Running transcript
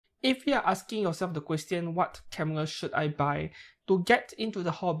If you are asking yourself the question, what camera should I buy to get into the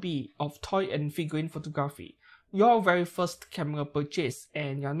hobby of toy and figurine photography, your very first camera purchase,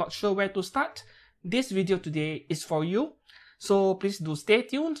 and you're not sure where to start, this video today is for you. So please do stay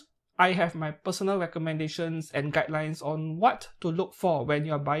tuned. I have my personal recommendations and guidelines on what to look for when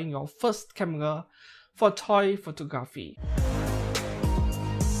you're buying your first camera for toy photography.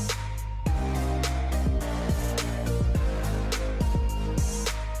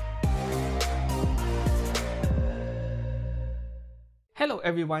 Hello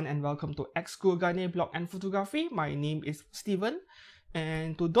everyone and welcome to X-Kurgane Blog and Photography. My name is Steven,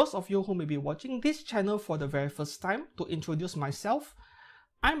 and to those of you who may be watching this channel for the very first time, to introduce myself,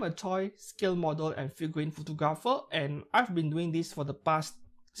 I'm a toy, scale model and figurine photographer, and I've been doing this for the past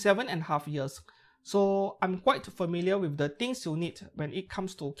 7.5 years. So I'm quite familiar with the things you need when it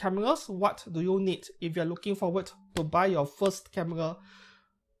comes to cameras. What do you need if you're looking forward to buy your first camera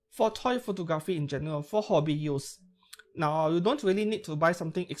for toy photography in general, for hobby use? Now, you don't really need to buy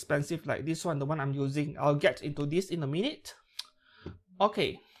something expensive like this one, the one I'm using. I'll get into this in a minute.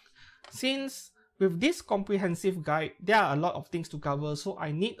 Okay, since with this comprehensive guide, there are a lot of things to cover, so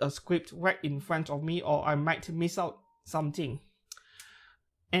I need a script right in front of me or I might miss out something.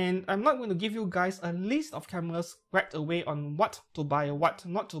 And I'm not going to give you guys a list of cameras right away on what to buy, what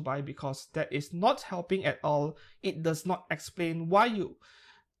not to buy, because that is not helping at all. It does not explain why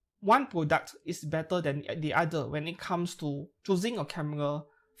one product is better than the other when it comes to choosing a camera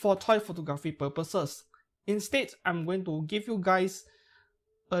for toy photography purposes. Instead, I'm going to give you guys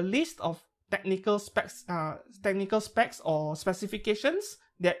a list of technical specs or specifications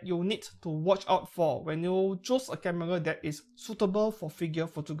that you need to watch out for when you choose a camera that is suitable for figure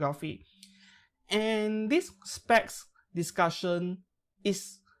photography. And this specs discussion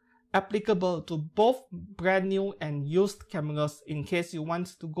is applicable to both brand new and used cameras. In case you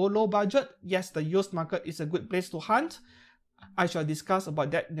want to go low budget, yes, the used market is a good place to hunt. I shall discuss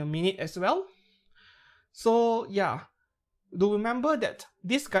about that in a minute as well. So yeah, do remember that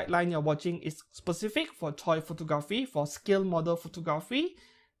this guideline you're watching is specific for toy photography, for scale model photography.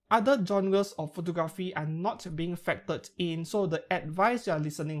 Other genres of photography are not being factored in, so the advice you are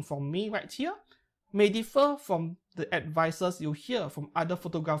listening from me right here may differ from the advices you hear from other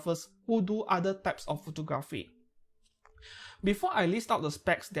photographers who do other types of photography. Before I list out the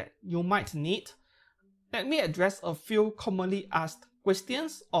specs that you might need, let me address a few commonly asked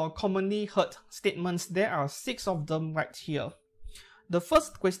questions or commonly heard statements. There are 6 of them right here. The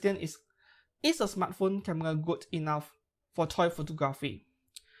first question is a smartphone camera good enough for toy photography?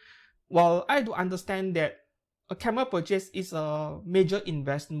 Well, I do understand that a camera purchase is a major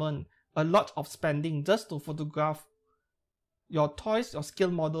investment, a lot of spending just to photograph your toys, your scale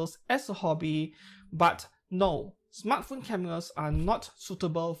models as a hobby, but no, smartphone cameras are not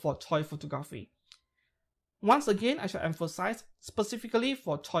suitable for toy photography. Once again, I shall emphasize, specifically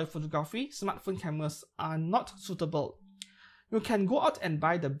for toy photography, smartphone cameras are not suitable. You can go out and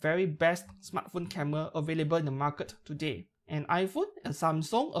buy the very best smartphone camera available in the market today. An iPhone, a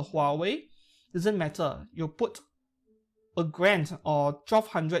Samsung, a Huawei, doesn't matter. You put $1,000 or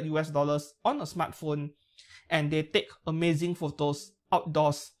 $1,200 on a smartphone and they take amazing photos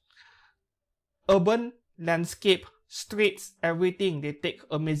outdoors. Urban, landscape, streets, everything, they take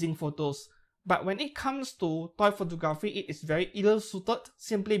amazing photos. But when it comes to toy photography, it is very ill suited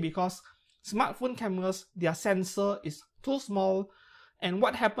simply because smartphone cameras, their sensor is too small, and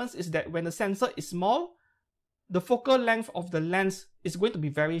what happens is that when the sensor is small, the focal length of the lens is going to be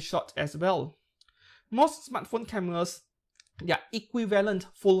very short as well. Most smartphone cameras, their equivalent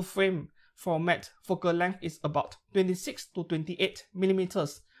full frame format focal length is about 26 to 28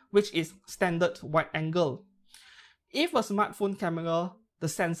 millimeters, which is standard wide angle. If a smartphone camera, the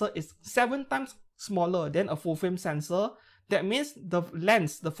sensor is 7 times smaller than a full frame sensor, that means the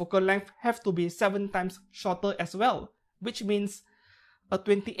lens, the focal length, have to be 7 times shorter as well, which means a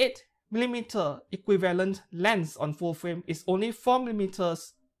 28mm equivalent lens on full frame is only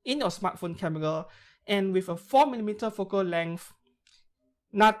 4mm in your smartphone camera, and with a 4mm focal length,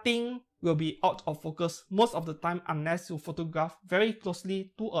 nothing will be out of focus most of the time unless you photograph very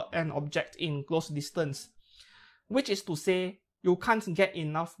closely to an object in close distance. Which is to say, you can't get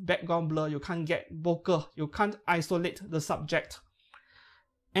enough background blur, you can't get bokeh, you can't isolate the subject.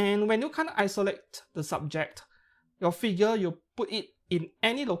 And when you can't isolate the subject, your figure, you put it in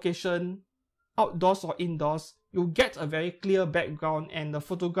any location, outdoors or indoors, you get a very clear background and the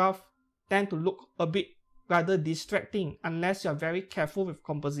photograph tend to look a bit rather distracting unless you're very careful with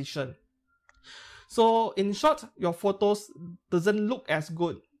composition. So in short, your photos doesn't look as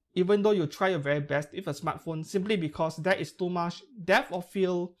good even though you try your very best with a smartphone simply because there is too much depth of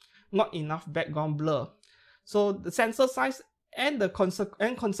field, not enough background blur. So the sensor size and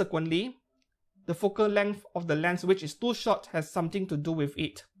consequently the focal length of the lens, which is too short, has something to do with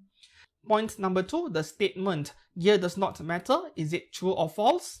it. Point number 2, the statement gear does not matter. Is it true or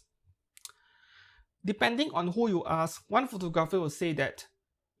false? Depending on who you ask, one photographer will say that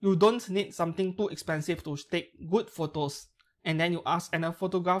you don't need something too expensive to take good photos. And then you ask another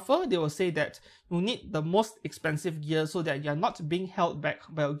photographer, they will say that you need the most expensive gear so that you're not being held back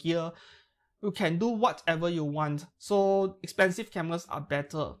by your gear. You can do whatever you want. So expensive cameras are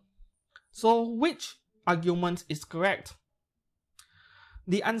better. So which argument is correct?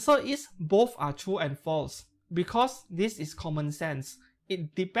 The answer is both are true and false, because this is common sense.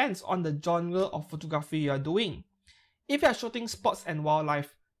 It depends on the genre of photography you are doing. If you are shooting sports and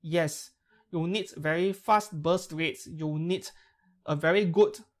wildlife, yes, you need very fast burst rates, you need a very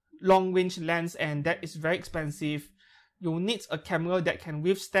good long range lens, and that is very expensive. You need a camera that can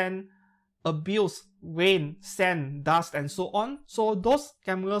withstand abuse, rain, sand, dust, and so on. So those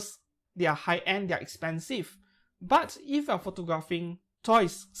cameras, they are high end, they are expensive. But if you are photographing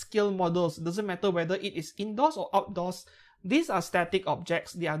toys, scale models, doesn't matter whether it is indoors or outdoors, these are static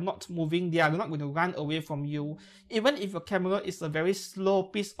objects, they are not moving, they are not going to run away from you. Even if your camera is a very slow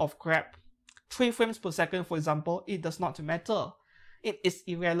piece of crap, 3 frames per second for example, it does not matter. It is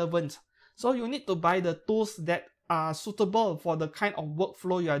irrelevant. So you need to buy the tools that are suitable for the kind of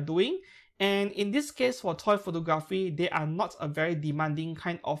workflow you are doing. And in this case for toy photography, they are not a very demanding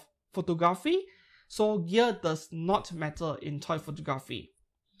kind of photography. So gear does not matter in toy photography.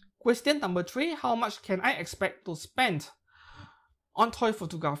 Question number 3, how much can I expect to spend on toy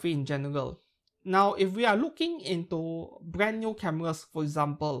photography in general? Now, if we are looking into brand new cameras, for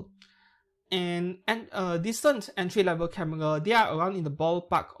example, and a decent entry-level camera, they are around in the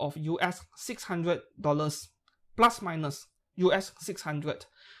ballpark of US $600 plus minus US $600.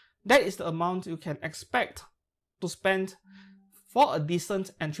 That is the amount you can expect to spend for a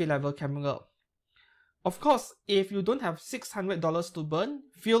decent entry-level camera. Of course, if you don't have $600 to burn,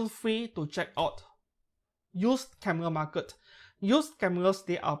 feel free to check out used camera market. Used cameras,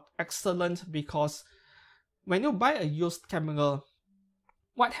 they are excellent because when you buy a used camera,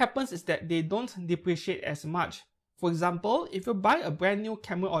 what happens is that they don't depreciate as much. For example, if you buy a brand new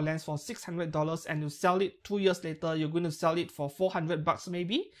camera or lens for $600 and you sell it 2 years later, you're going to sell it for $400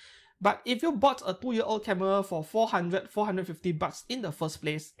 maybe. But if you bought a 2-year-old camera for $450 in the first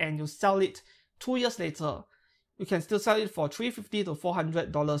place and you sell it 2 years later, you can still sell it for $350 to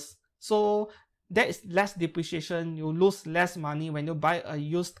 $400. So there is less depreciation, you lose less money when you buy a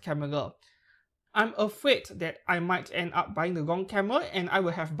used camera. I'm afraid that I might end up buying the wrong camera and I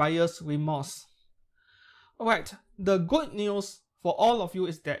will have buyer's remorse. Alright, the good news for all of you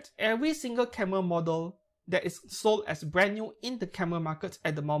is that every single camera model that is sold as brand new in the camera market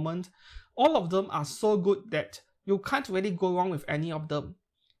at the moment, all of them are so good that you can't really go wrong with any of them.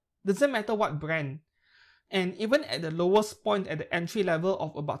 Doesn't matter what brand. And even at the lowest point at the entry level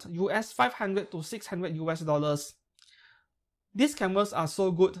of about US $500 to $600 US, these cameras are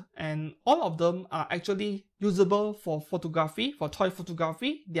so good and all of them are actually usable for photography, for toy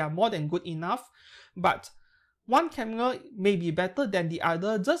photography. They are more than good enough, but one camera may be better than the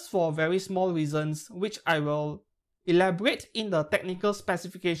other just for very small reasons, which I will elaborate in the technical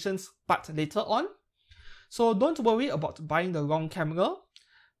specifications part later on. So don't worry about buying the wrong camera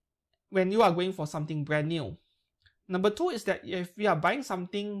when you are going for something brand new. Number 2 is that if you are buying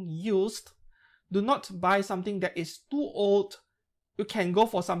something used, do not buy something that is too old. You can go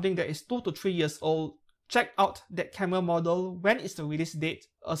for something that is 2 to 3 years old. Check out that camera model. When is the release date?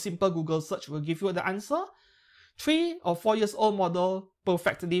 A simple Google search will give you the answer. 3 or 4 years old model,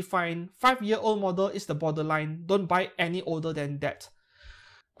 perfectly fine. 5-year-old model is the borderline. Don't buy any older than that.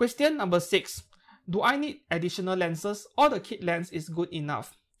 Question number 6. Do I need additional lenses or the kit lens is good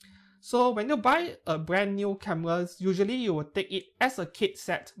enough? So when you buy a brand new camera, usually you will take it as a kit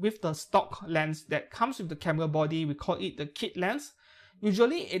set with the stock lens that comes with the camera body. We call it the kit lens.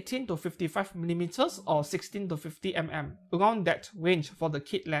 Usually 18 to 55mm or 16 to 50mm, around that range for the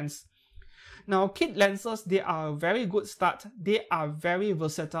kit lens. Now kit lenses, they are a very good start. They are very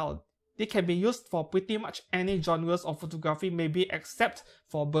versatile. They can be used for pretty much any genres of photography, maybe except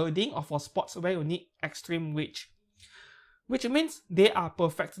for birding or for sports where you need extreme reach. Which means they are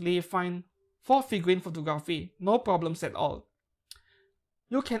perfectly fine for figurine photography, no problems at all.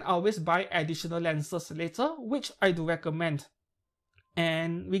 You can always buy additional lenses later, which I do recommend.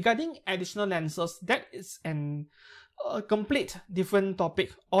 And regarding additional lenses, that is a complete different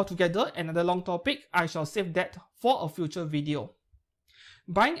topic altogether, another long topic. I shall save that for a future video.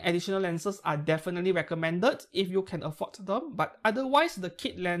 Buying additional lenses are definitely recommended if you can afford them, but otherwise the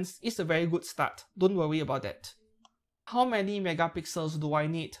kit lens is a very good start. Don't worry about that. How many megapixels do I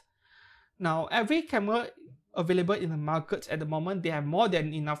need? Now, every camera available in the market at the moment, they have more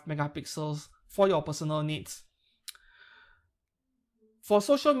than enough megapixels for your personal needs. For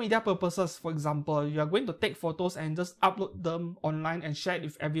social media purposes, for example, you are going to take photos and just upload them online and share it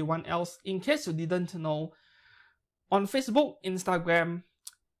with everyone else. In case you didn't know, on Facebook, Instagram,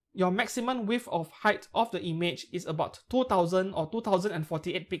 your maximum width of height of the image is about 2000 or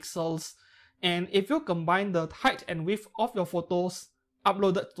 2048 pixels. And if you combine the height and width of your photos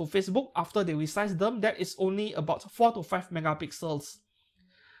uploaded to Facebook after they resize them, that is only about 4 to 5 megapixels.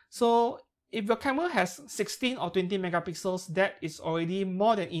 So if your camera has 16 or 20 megapixels, that is already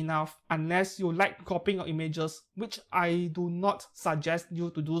more than enough unless you like cropping your images, which I do not suggest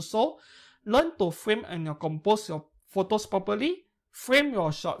you to do so. Learn to frame and compose your photos properly. Frame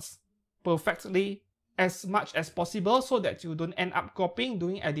your shots perfectly as much as possible so that you don't end up cropping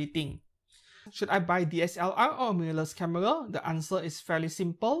doing editing. Should I buy DSLR or mirrorless camera? The answer is fairly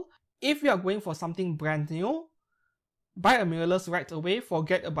simple. If you are going for something brand new, buy a mirrorless right away.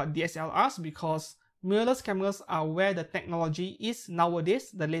 Forget about DSLRs because mirrorless cameras are where the technology is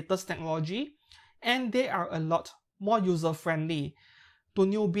nowadays, the latest technology, and they are a lot more user-friendly to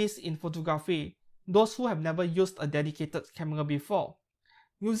newbies in photography, those who have never used a dedicated camera before.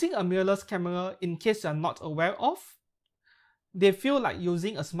 Using a mirrorless camera, in case you are not aware of, they feel like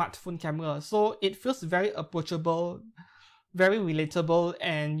using a smartphone camera, so it feels very approachable, very relatable,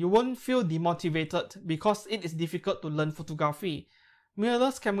 and you won't feel demotivated because it is difficult to learn photography.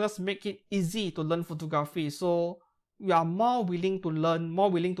 Mirrorless cameras make it easy to learn photography, so you are more willing to learn,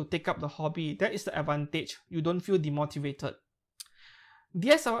 more willing to take up the hobby. That is the advantage. You don't feel demotivated.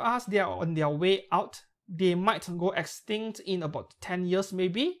 DSLRs, they are on their way out. They might go extinct in about 10 years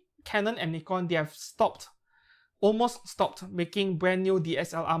maybe. Canon and Nikon, they have almost stopped making brand new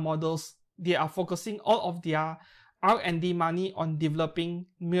DSLR models. They are focusing all of their R&D money on developing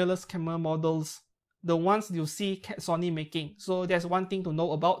mirrorless camera models, the ones you see Sony making. So there's one thing to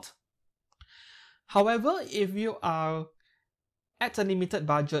know about. However, if you are at a limited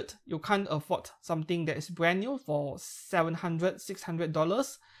budget, you can't afford something that is brand new for $700,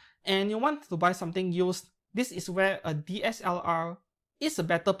 $600, and you want to buy something used, this is where a DSLR is a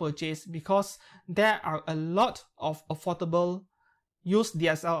better purchase because there are a lot of affordable used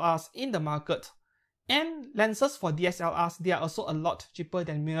DSLRs in the market. And lenses for DSLRs, they are also a lot cheaper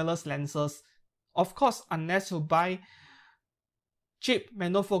than mirrorless lenses. Of course, unless you buy cheap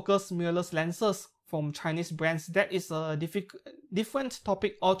monofocus mirrorless lenses from Chinese brands, that is a different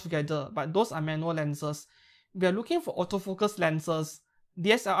topic altogether, but those are manual lenses. If you are looking for autofocus lenses,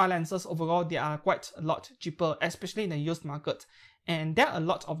 DSLR lenses overall, they are quite a lot cheaper, especially in the used market. And there are a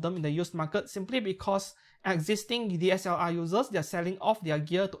lot of them in the used market simply because existing DSLR users, they are selling off their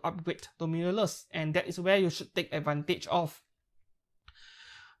gear to upgrade to mirrorless, and that is where you should take advantage of.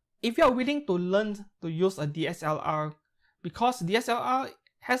 If you are willing to learn to use a DSLR, because DSLR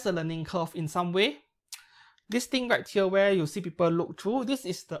has a learning curve in some way, this thing right here where you see people look through, this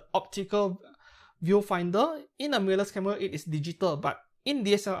is the optical viewfinder. In a mirrorless camera, it is digital, but in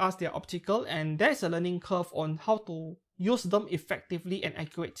DSLRs, they are optical, and there is a learning curve on how to use them effectively and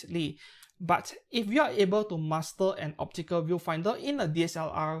accurately. But if you are able to master an optical viewfinder in a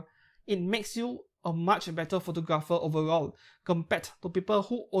DSLR, it makes you a much better photographer overall compared to people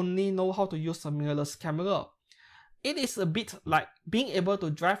who only know how to use a mirrorless camera. It is a bit like being able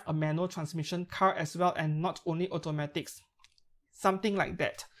to drive a manual transmission car as well and not only automatics. Something like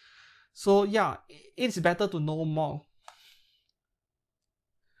that. So yeah, it's better to know more.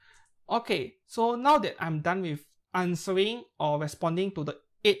 Okay, so now that I'm done with answering or responding to the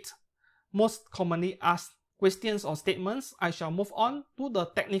 8 most commonly asked questions or statements, I shall move on to the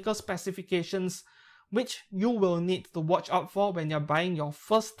technical specifications which you will need to watch out for when you're buying your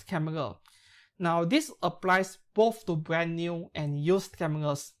first camera. Now, this applies both to brand new and used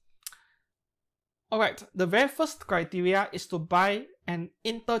cameras. Alright, the very first criteria is to buy an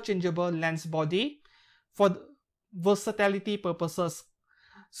interchangeable lens body for versatility purposes.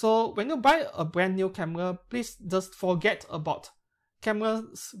 So when you buy a brand new camera, please just forget about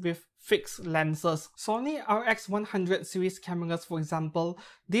cameras with fixed lenses. Sony RX100 series cameras, for example,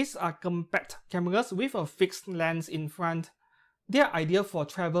 these are compact cameras with a fixed lens in front. They are ideal for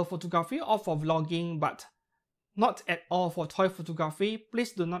travel photography or for vlogging, but not at all for toy photography.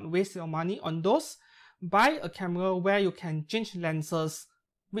 Please do not waste your money on those. Buy a camera where you can change lenses,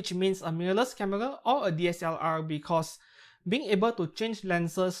 which means a mirrorless camera or a DSLR, because Being able to change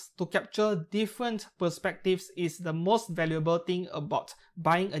lenses to capture different perspectives is the most valuable thing about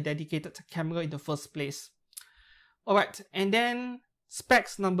buying a dedicated camera in the first place. Alright, and then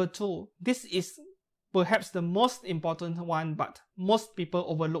specs number 2. This is perhaps the most important one, but most people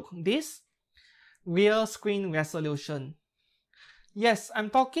overlook this. Rear screen resolution. Yes, I'm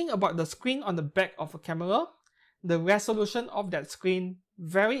talking about the screen on the back of a camera. The resolution of that screen,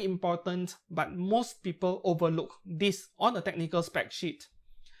 very important, but most people overlook this on a technical spec sheet.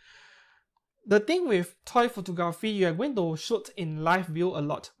 The thing with toy photography, you are going to shoot in live view a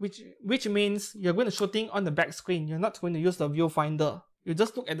lot, which means you're going to shooting on the back screen. You're not going to use the viewfinder. You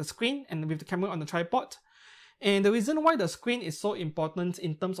just look at the screen and with the camera on the tripod. And the reason why the screen is so important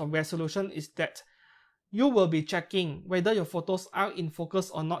in terms of resolution is that you will be checking whether your photos are in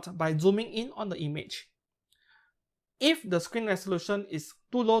focus or not by zooming in on the image. If the screen resolution is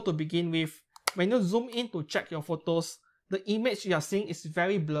too low to begin with, when you zoom in to check your photos, the image you are seeing is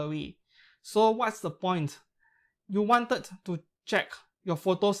very blurry. So what's the point? You wanted to check your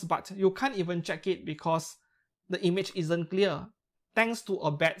photos, but you can't even check it because the image isn't clear, thanks to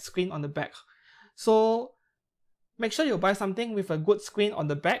a bad screen on the back. So make sure you buy something with a good screen on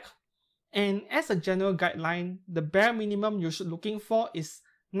the back. And as a general guideline, the bare minimum you should looking for is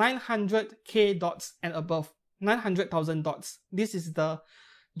 900k dots and above, 900,000 dots. This is the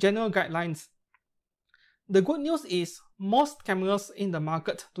general guidelines. The good news is most cameras in the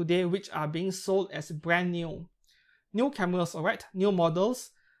market today which are being sold as brand new cameras, alright, new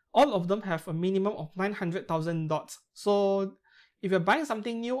models, all of them have a minimum of 900,000 dots. So if you're buying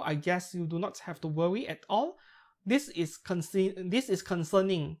something new, I guess you do not have to worry at all. This is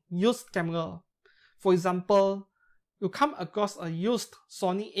concerning used camera. For example, you come across a used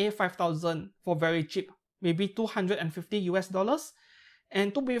Sony a5000 for very cheap, maybe $250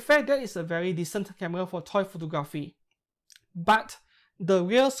 and to be fair, that is a very decent camera for toy photography. But the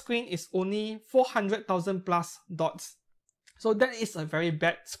rear screen is only 400,000 plus dots. So that is a very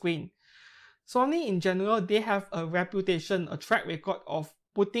bad screen. Sony in general, they have a reputation, a track record of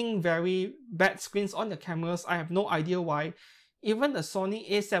putting very bad screens on the cameras. I have no idea why. Even the Sony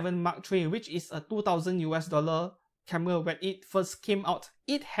a7 Mark III, which is a $2,000 camera when it first came out,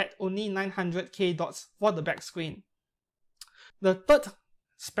 it had only 900k dots for the back screen. The third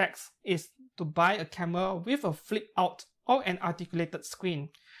specs is to buy a camera with a flip out or an articulated screen.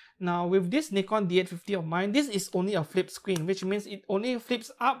 Now with this Nikon D850 of mine, this is only a flip screen, which means it only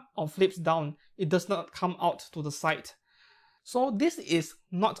flips up or flips down. It does not come out to the side. So this is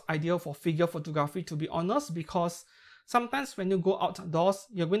not ideal for figure photography, to be honest, because sometimes when you go outdoors,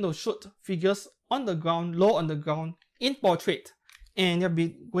 you're going to shoot figures on the ground, low on the ground, in portrait, and you'll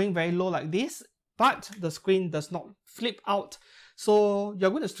be going very low like this, but the screen does not flip out. So you're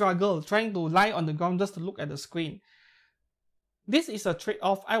going to struggle trying to lie on the ground just to look at the screen. This is a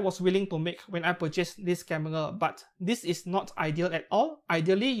trade-off I was willing to make when I purchased this camera, but this is not ideal at all.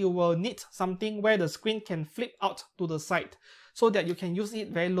 Ideally, you will need something where the screen can flip out to the side so that you can use it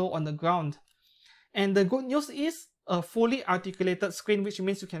very low on the ground. And the good news is a fully articulated screen, which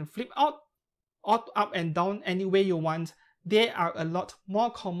means you can flip out or up and down any way you want. They are a lot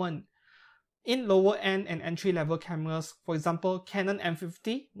more common in lower end and entry level cameras. For example, Canon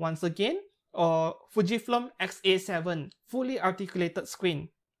M50 once again, or Fujifilm X-A7 fully articulated screen.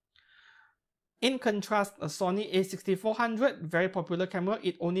 In contrast, a Sony a6400, very popular camera,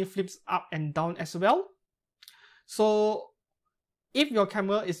 it only flips up and down as well. So if your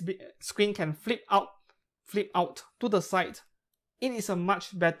camera screen can flip out to the side, it is a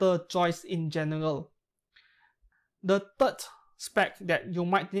much better choice in general. The third spec that you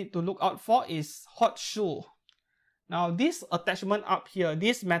might need to look out for is hot shoe. Now this attachment up here,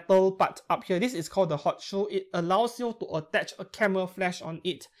 this metal part up here, this is called the hot shoe. It allows you to attach a camera flash on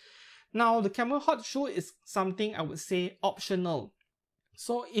it. Now the camera hot shoe is something I would say optional.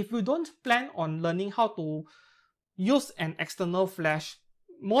 So if you don't plan on learning how to use an external flash,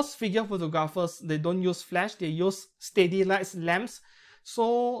 most figure photographers, they don't use flash, they use steady lights lamps.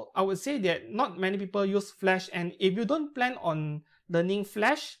 So I would say that not many people use flash, and if you don't plan on learning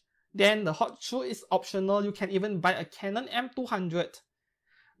flash, then the hot shoe is optional. You can even buy a Canon M200,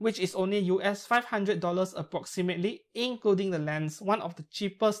 which is only US $500 approximately, including the lens, one of the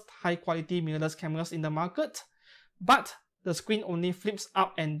cheapest high quality mirrorless cameras in the market. But the screen only flips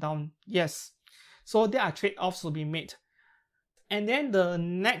up and down, yes. So there are trade-offs to be made. And then the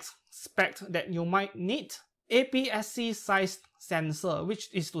next spec that you might need, APS-C sized sensor,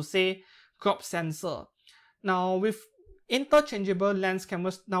 which is to say crop sensor. Now with interchangeable lens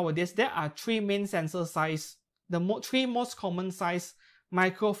cameras nowadays, there are three main sensor size. The three most common size: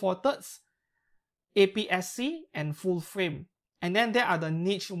 micro four thirds, APS-C, and full frame. And then there are the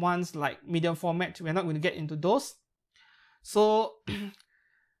niche ones like medium format. We're not going to get into those. So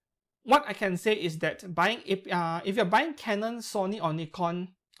what I can say is that if you're buying Canon, Sony, or Nikon,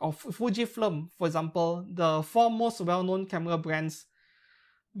 or Fujifilm, for example, the 4 most well-known camera brands,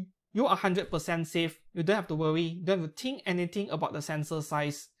 you are 100% safe. You don't have to worry. You don't have to think anything about the sensor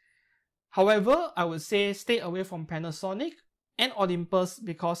size. However, I would say stay away from Panasonic and Olympus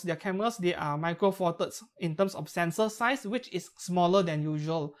because their cameras, they are micro four thirds in terms of sensor size, which is smaller than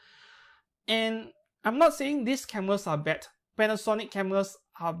usual. And I'm not saying these cameras are bad. Panasonic cameras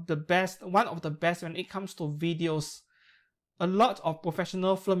are the best, one of the best when it comes to videos. A lot of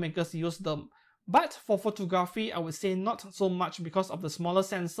professional filmmakers use them. But for photography, I would say not so much because of the smaller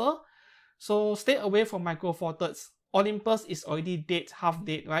sensor. So stay away from micro four thirds. Olympus is already dead, half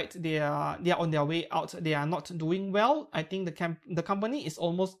dead, right? They are on their way out. They are not doing well. I think the company is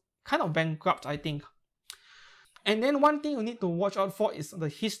almost kind of bankrupt, I think. And then one thing you need to watch out for is the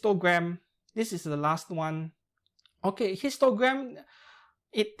histogram. This is the last one. Okay, histogram,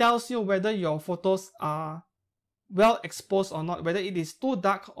 it tells you whether your photos are well exposed or not, whether it is too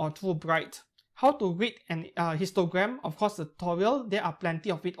dark or too bright. How to read an histogram, of course the tutorial, there are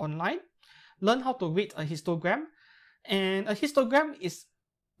plenty of it online. Learn how to read a histogram. And a histogram is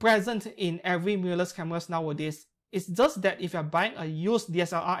present in every mirrorless cameras nowadays. It's just that if you're buying a used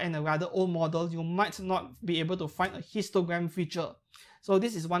DSLR and a rather old model, you might not be able to find a histogram feature. So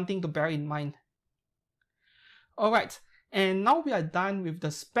this is one thing to bear in mind. Alright, and now we are done with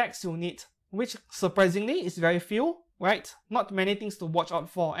the specs you need, which surprisingly is very few, right? Not many things to watch out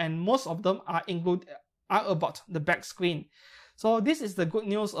for, and most of them are about the back screen. So this is the good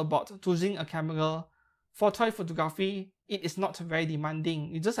news about choosing a camera. For toy photography, it is not very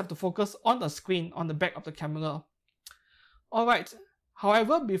demanding. You just have to focus on the screen on the back of the camera. Alright,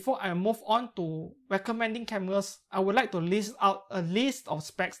 however, before I move on to recommending cameras, I would like to list out a list of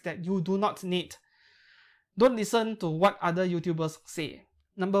specs that you do not need. Don't listen to what other YouTubers say.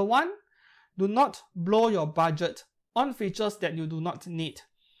 Number 1, do not blow your budget on features that you do not need.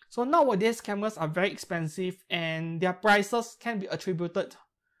 So nowadays, cameras are very expensive and their prices can be attributed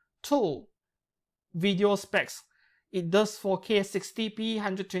to video specs. It does 4K, 60p,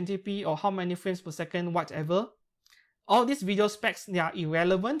 120p, or how many frames per second, whatever. All these video specs, they are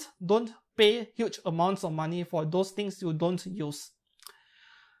irrelevant. Don't pay huge amounts of money for those things you don't use.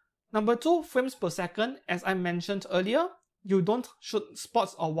 Number 2, frames per second. As I mentioned earlier, you don't shoot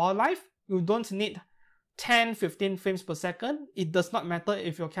sports or wildlife. You don't need 10-15 frames per second. It does not matter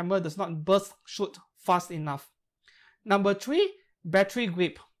if your camera does not burst shoot fast enough. Number 3, battery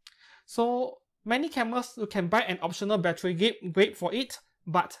grip. So many cameras, you can buy an optional battery grip for it,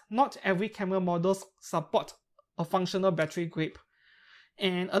 but not every camera models support a functional battery grip.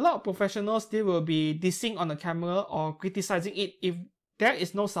 And a lot of professionals, they will be dissing on the camera or criticizing it if there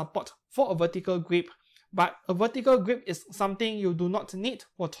is no support for a vertical grip. But a vertical grip is something you do not need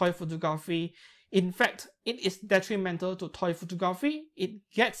for toy photography. In fact, it is detrimental to toy photography. It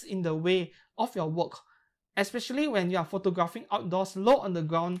gets in the way of your work, especially when you are photographing outdoors low on the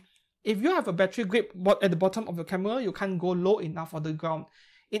ground. If you have a battery grip at the bottom of the camera, you can't go low enough on the ground.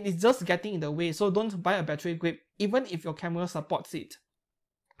 It is just getting in the way, so don't buy a battery grip, even if your camera supports it.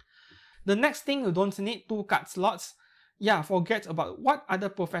 The next thing, you don't need 2 card slots. Yeah, forget about what other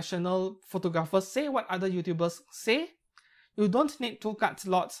professional photographers say, what other YouTubers say. You don't need 2 card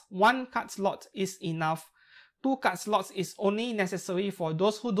slots. 1 card slot is enough. 2 card slots is only necessary for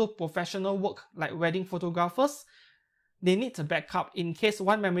those who do professional work, like wedding photographers. They need a backup in case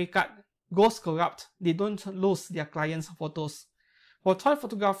one memory card goes corrupt. They don't lose their clients' photos. For toy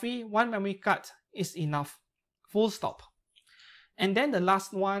photography, 1 memory card is enough. Full stop. And then the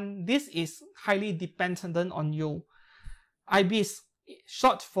last one, this is highly dependent on you. IBIS,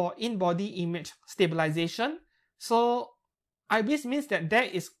 short for in-body image stabilization. So IBIS means that there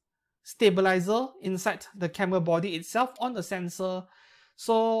is stabilizer inside the camera body itself on the sensor.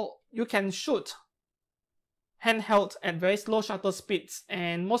 So you can shoot handheld at very slow shutter speeds,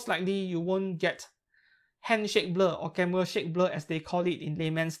 and most likely you won't get handshake blur or camera shake blur as they call it in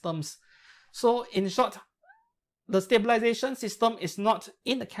layman's terms. So in short, the stabilization system is not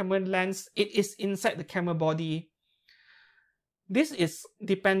in the camera lens, it is inside the camera body. This is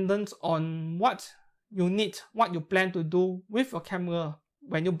dependent on what you need, what you plan to do with your camera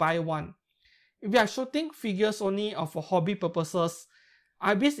when you buy one. If you are shooting figures only or for hobby purposes,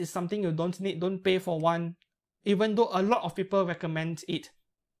 IBIS is something you don't need, don't pay for one, even though a lot of people recommend it.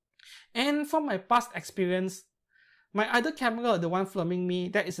 And from my past experience, my other camera, the one filming me,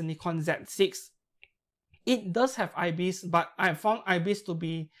 that is a Nikon Z6. It does have IBIS, but I found IBIS to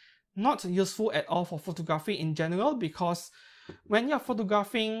be not useful at all for photography in general, because when you're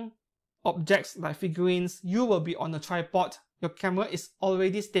photographing objects like figurines, you will be on a tripod. Your camera is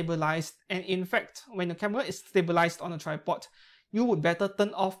already stabilized, and in fact, when your camera is stabilized on a tripod, you would better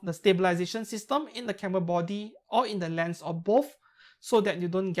turn off the stabilization system in the camera body or in the lens or both, so that you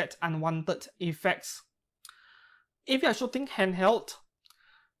don't get unwanted effects. If you are shooting handheld,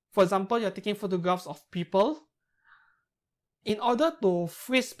 for example, you're taking photographs of people, in order to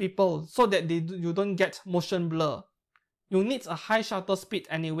freeze people so that you don't get motion blur, you need a high shutter speed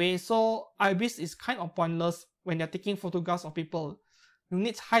anyway, so IBIS is kind of pointless when you're taking photographs of people. You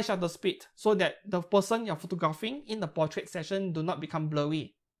need high shutter speed so that the person you're photographing in the portrait session do not become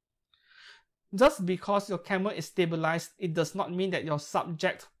blurry. Just because your camera is stabilized, it does not mean that your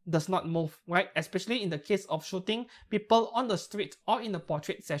subject does not move, right? Especially in the case of shooting people on the street or in the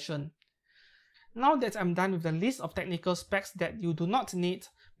portrait session. Now that I'm done with the list of technical specs that you do not need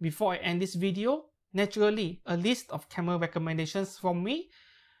before I end this video, naturally, a list of camera recommendations from me.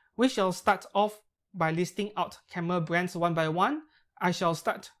 We shall start off by listing out camera brands one by one. I shall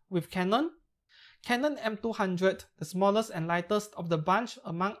start with Canon. Canon M200, the smallest and lightest of the bunch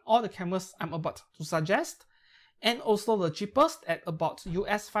among all the cameras I'm about to suggest, and also the cheapest at about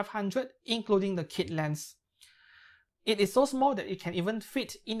US 500, including the kit lens. It is so small that it can even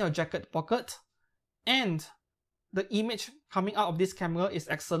fit in your jacket pocket, and the image coming out of this camera is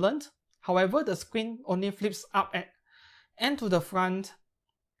excellent. However, the screen only flips up and to the front,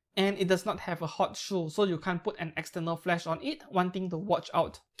 and it does not have a hot shoe, so you can't put an external flash on it. One thing to watch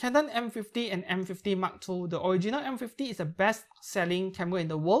out. Canon M50 and M50 Mark II. The original M50 is the best selling camera in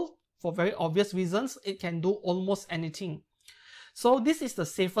the world. For very obvious reasons, it can do almost anything. So this is the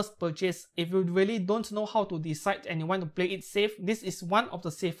safest purchase. If you really don't know how to decide and you want to play it safe, this is one of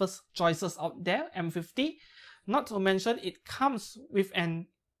the safest choices out there, M50. Not to mention, it comes with an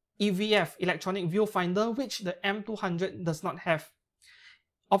EVF, electronic viewfinder, which the M200 does not have.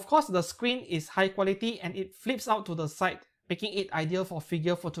 Of course, the screen is high quality and it flips out to the side, making it ideal for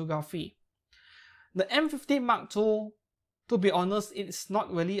figure photography. The M50 Mark II, to be honest, it's not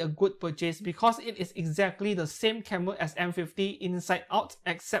really a good purchase because it is exactly the same camera as M50 inside out,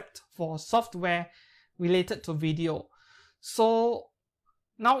 except for software related to video. So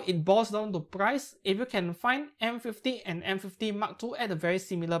now it boils down to price. If you can find M50 and M50 Mark II at a very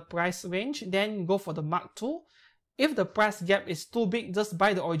similar price range, then go for the Mark II. If the price gap is too big, just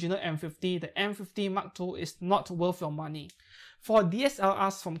buy the original M50. The M50 Mark II is not worth your money. For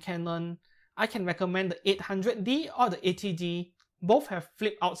DSLRs from Canon, I can recommend the 800D or the 80D. Both have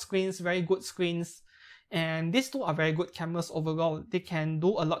flip out screens, very good screens, and these two are very good cameras overall. They can do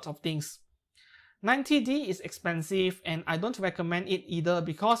a lot of things. 90D is expensive and I don't recommend it either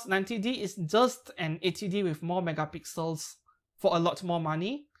because 90D is just an 80D with more megapixels for a lot more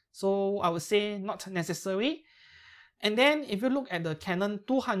money. So I would say not necessary. And then if you look at the Canon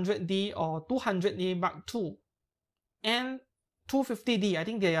 200D or 200D Mark II and 250D, I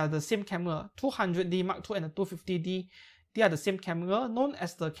think they are the same camera. 200D Mark II and the 250D, they are the same camera, known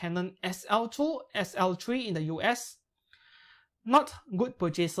as the Canon SL2, SL3 in the US. Not good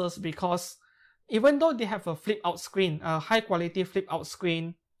purchases because even though they have a flip out screen, a high quality flip out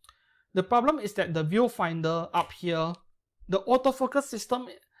screen, the problem is that the viewfinder up here, the autofocus system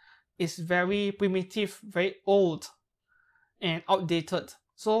is very primitive, very old and outdated.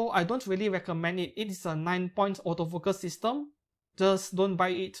 So I don't really recommend it. It is a 9-point autofocus system. Just don't buy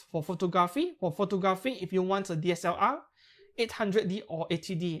it for photography. For photography, if you want a DSLR, 800D or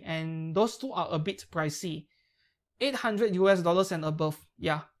 80D, and those two are a bit pricey. $800 US and above,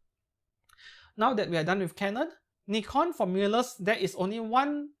 yeah. Now that we are done with Canon, Nikon for mirrorless, there is only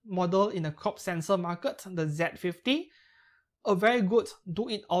one model in the crop sensor market, the Z50. A very good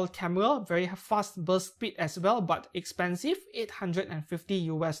do-it-all camera, very fast burst speed as well, but expensive, $850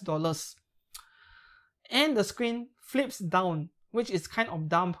 US. And the screen flips down, which is kind of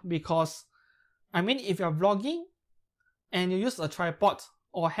dumb because, I mean, if you're vlogging and you use a tripod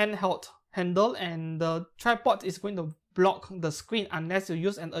or handheld handle and the tripod is going to block the screen unless you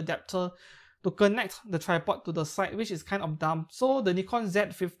use an adapter to connect the tripod to the side, which is kind of dumb. So the Nikon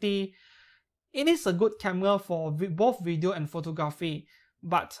Z50, it is a good camera for both video and photography,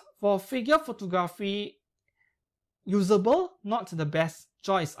 but for figure photography, usable, not the best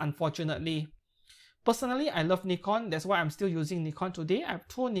choice, unfortunately. Personally, I love Nikon, that's why I'm still using Nikon today. I have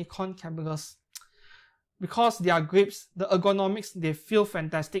two Nikon cameras. Because their grips, the ergonomics, they feel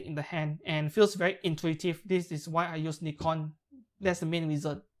fantastic in the hand and feels very intuitive. This is why I use Nikon. That's the main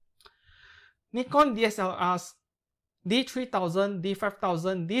reason. Nikon DSLRs, D3000,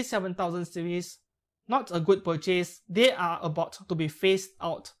 D5000, D7000 series, not a good purchase. They are about to be phased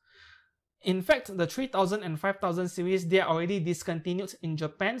out. In fact, the 3000 and 5000 series, they are already discontinued in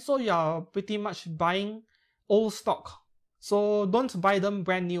Japan, so you are pretty much buying old stock. So don't buy them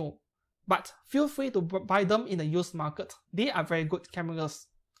brand new, but feel free to buy them in the used market. They are very good cameras.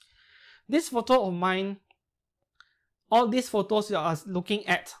 This photo of mine, all these photos you are looking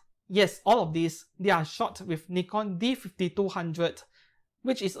at, yes, all of these, they are shot with Nikon D5200,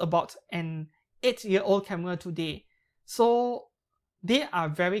 which is about an 8-year-old camera today. So they are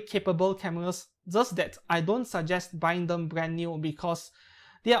very capable cameras, just that I don't suggest buying them brand new because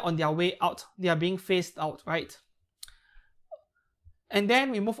they are on their way out. They are being phased out, right? And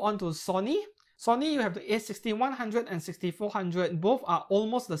then we move on to Sony. Sony, you have the a6100 and 6400. Both are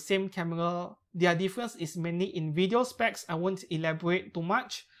almost the same camera. Their difference is mainly in video specs. I won't elaborate too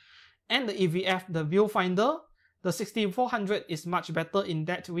much. And the EVF, the viewfinder, the 6400 is much better in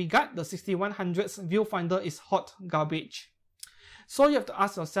that regard. The 6100's viewfinder is hot garbage. So you have to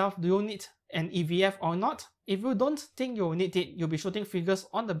ask yourself, do you need an EVF or not? If you don't think you need it, you'll be shooting figures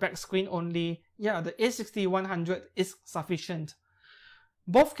on the back screen only. Yeah, the a6100 is sufficient.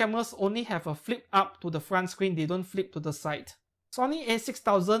 Both cameras only have a flip up to the front screen, they don't flip to the side. Sony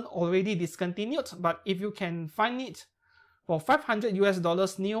a6000 already discontinued, but if you can find it for $500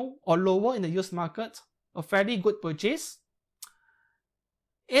 US new or lower in the used market, a fairly good purchase.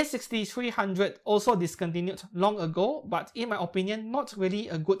 A6300 also discontinued long ago, but in my opinion, not really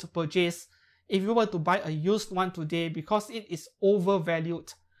a good purchase if you were to buy a used one today because it is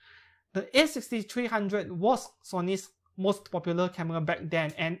overvalued. The A6300 was Sony's most popular camera back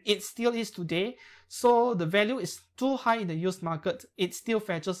then, and it still is today, so the value is too high in the used market. It still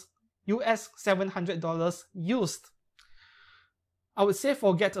fetches US $700 used. I would say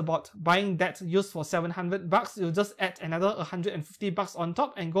forget about buying that used for $700. You just add another $150 on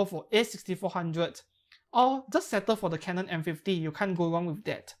top and go for a6400, or just settle for the Canon M50. You can't go wrong with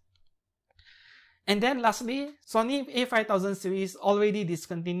that. And then lastly, Sony a5000 series already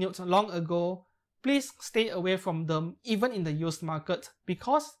discontinued long ago. Please stay away from them even in the used market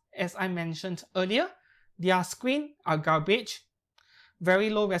because, as I mentioned earlier, their screen are garbage,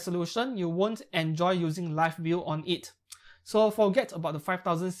 very low resolution. You won't enjoy using live view on it. So forget about the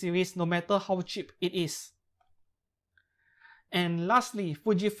 5000 series no matter how cheap it is. And lastly,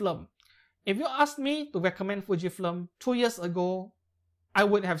 Fujifilm. If you asked me to recommend Fujifilm 2 years ago, I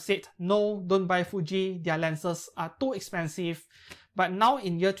would have said no, don't buy Fuji, their lenses are too expensive. But now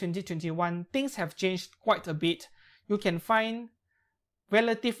in year 2021, things have changed quite a bit. You can find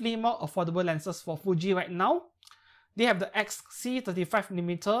relatively more affordable lenses for Fuji right now. They have the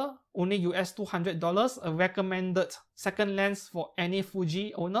XC35mm, only US $200, a recommended second lens for any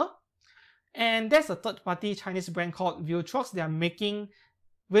Fuji owner. And there's a third-party Chinese brand called Viltrox. They are making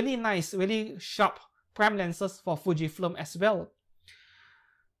really nice, really sharp prime lenses for Fujifilm as well.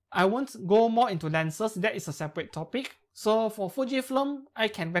 I won't go more into lenses, that is a separate topic. So for Fujifilm, I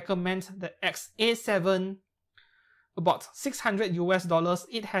can recommend the XA7, about $600 US.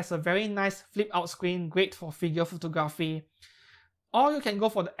 It has a very nice flip out screen, great for figure photography. Or you can go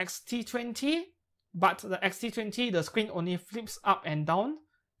for the XT20, but the XT20, the screen only flips up and down.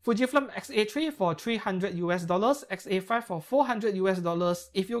 Fujifilm XA3 for $300 US, XA5 for $400 US.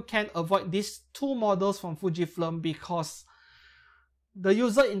 If you can avoid these two models from Fujifilm because the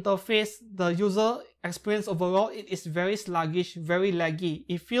user interface, the user experience overall, it is very sluggish, very laggy.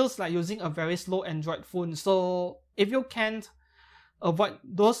 It feels like using a very slow Android phone. So if you can't avoid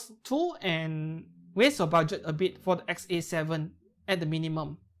those two and raise your budget a bit for the XA7 at the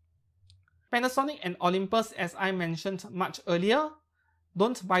minimum. Panasonic and Olympus, as I mentioned much earlier,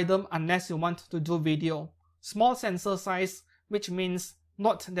 don't buy them unless you want to do video. Small sensor size, which means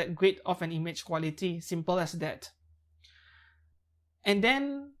not that great of an image quality, simple as that. And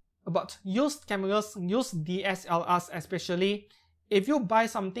then about used cameras, used DSLRs especially, if you buy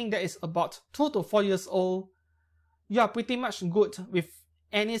something that is about 2 to 4 years old, you are pretty much good with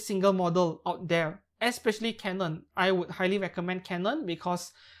any single model out there, especially Canon. I would highly recommend Canon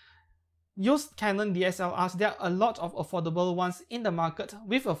because used Canon DSLRs, there are a lot of affordable ones in the market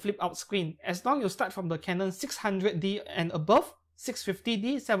with a flip out screen. As long as you start from the Canon 600D and above,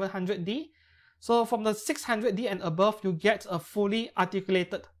 650D, 700D, so from the 600D and above, you get a fully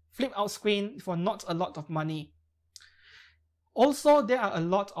articulated flip out screen for not a lot of money. Also, there are a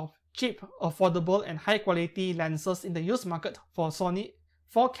lot of cheap, affordable and high quality lenses in the used market for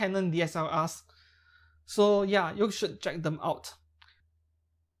Canon DSLRs. So yeah, you should check them out.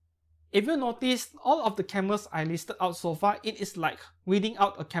 If you notice, all of the cameras I listed out so far, it is like reading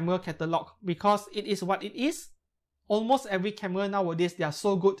out a camera catalog because it is what it is. Almost every camera nowadays, they are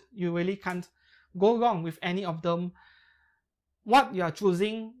so good, you really can't go wrong with any of them. what you are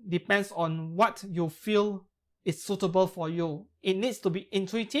choosing depends on what you feel is suitable for you. It needs to be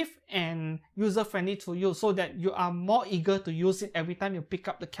intuitive and user-friendly to you so that you are more eager to use it every time you pick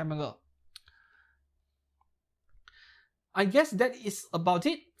up the camera. I guess that is about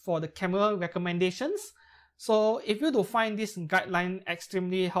it for the camera recommendations. So if you do find this guideline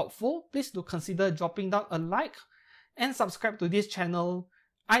extremely helpful, please do consider dropping down a like and subscribe to this channel.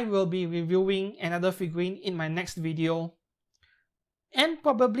 I will be reviewing another figurine in my next video, and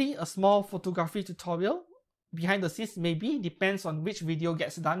probably a small photography tutorial behind the scenes, maybe, depends on which video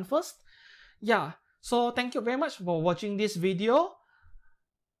gets done first. Yeah, so thank you very much for watching this video.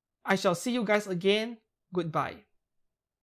 I shall see you guys again. Goodbye.